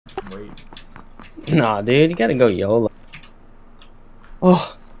wait. Nah, dude, you gotta go YOLO.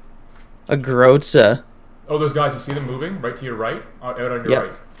 Oh, a Groza. Oh, those guys, you see them moving? Right to your right? Out on your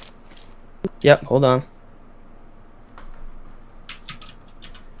right. Yep, hold on.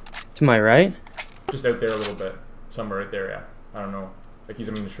 To my right? Just out there a little bit. Somewhere right there, yeah. I don't know. Like he's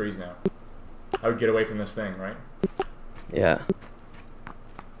among the trees now. I would get away from this thing, right? Yeah.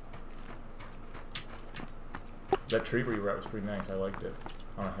 That tree where you were at was pretty nice. I liked it.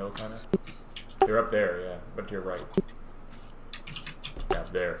 On a hill, kind of. They're up there, yeah. But to your right. Yeah,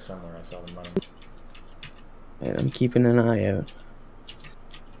 up there, somewhere. I saw them running. And I'm keeping an eye out.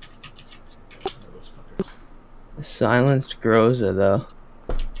 Oh, those fuckers. The silenced Groza, though.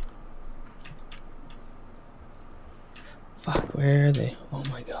 Fuck, where are they? Oh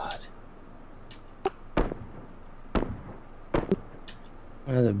my god.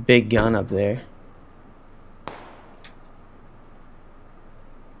 There's a big gun up there.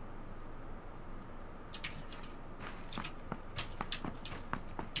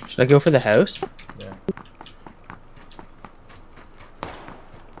 Should I go for the house? Yeah.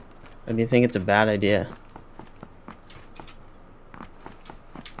 Or do you think it's a bad idea?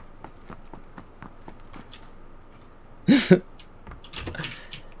 We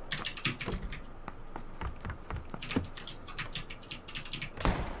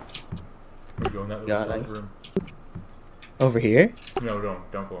go in that little side room. Over here? No,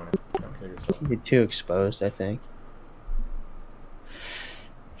 don't go in it. Don't kill yourself. You'd be too exposed, I think.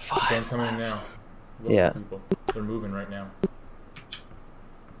 Someone's coming in now. Look Yeah. for people. They're moving right now.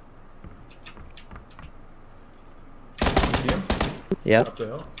 You see him? Yep. Up the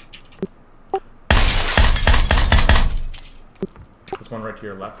hill. There's one right to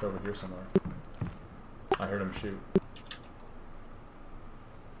your left over here somewhere. I heard him shoot.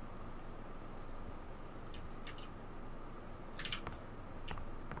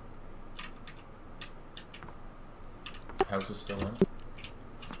 House is still in.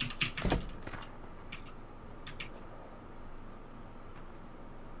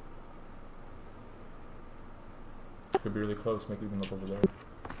 Could be really close. Maybe we can look over there.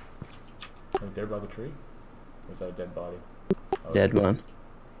 Right there by the tree? Or is that a dead body? Oh, Dead one.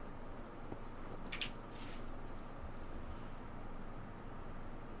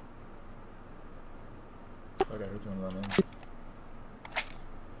 Okay, I heard someone run in.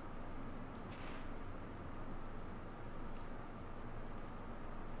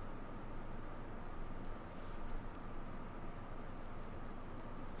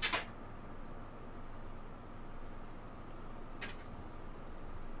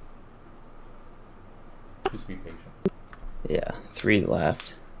 Just be patient. Yeah, 3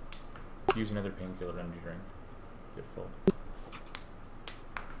 left. Use another painkiller energy drink. Get full.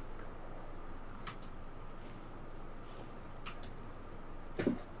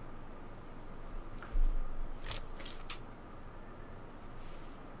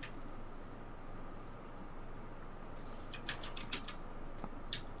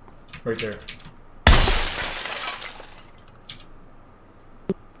 Right there.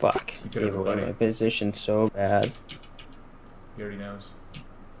 Fuck. You could have a buddy. My position's so bad. He already knows.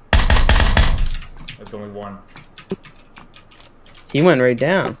 That's only one. He went right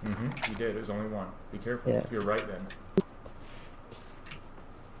down. He did. There's only one. Be careful. Yeah. You're right then.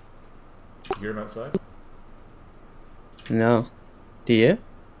 You hear him outside? No. Do you?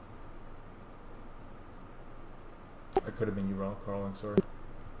 I could have been you, Carl. I'm sorry.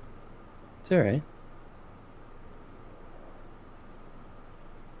 It's alright.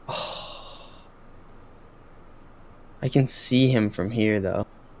 I can see him from here, though.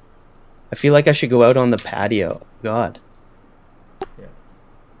 I feel like I should go out on the patio. God. Yeah.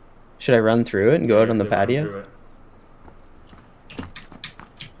 Should I run through it and go out on the Run patio? through it.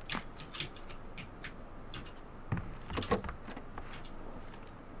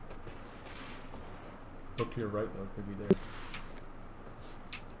 Look to your right, though. It could be there.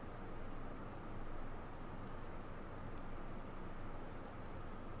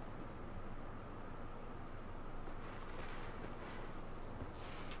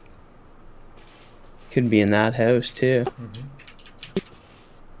 Could be in that house, too.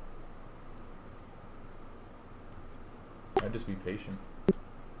 I'd just be patient.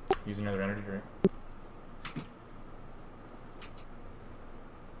 Use another energy drink.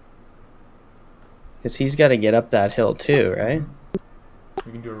 Because he's got to get up that hill, too, right?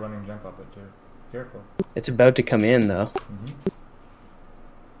 You can do a running jump up it, too. Careful. It's about to come in, though.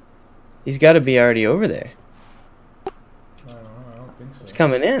 He's got to be already over there. I don't know. I don't think so. It's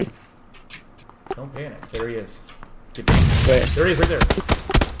coming in. Don't panic. There he is. Wait. There he is, right there.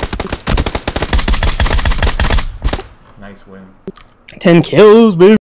 Nice win. 10 kills, baby.